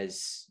 but you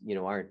guys,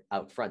 aren't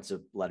out front. So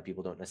a lot of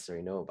people don't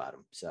necessarily know about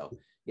them. So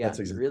yeah, that's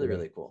exactly really,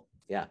 really cool.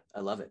 Yeah. I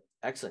love it.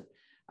 Excellent.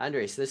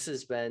 Andres, this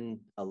has been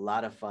a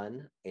lot of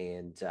fun,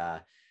 and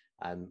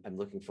I'm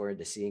looking forward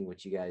to seeing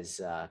what you guys,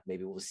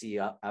 maybe we'll see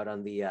you out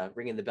on the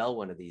ringing the bell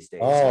one of these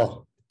days.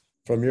 Oh,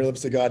 from your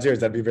lips to God's ears.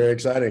 That'd be very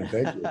exciting.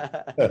 Thank you.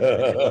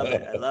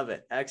 I love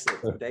it.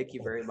 Excellent. Thank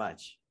you very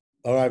much.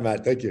 All right,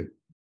 Matt. Thank you.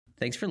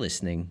 Thanks for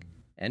listening.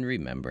 And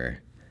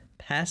remember,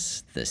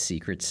 pass the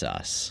secret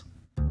sauce.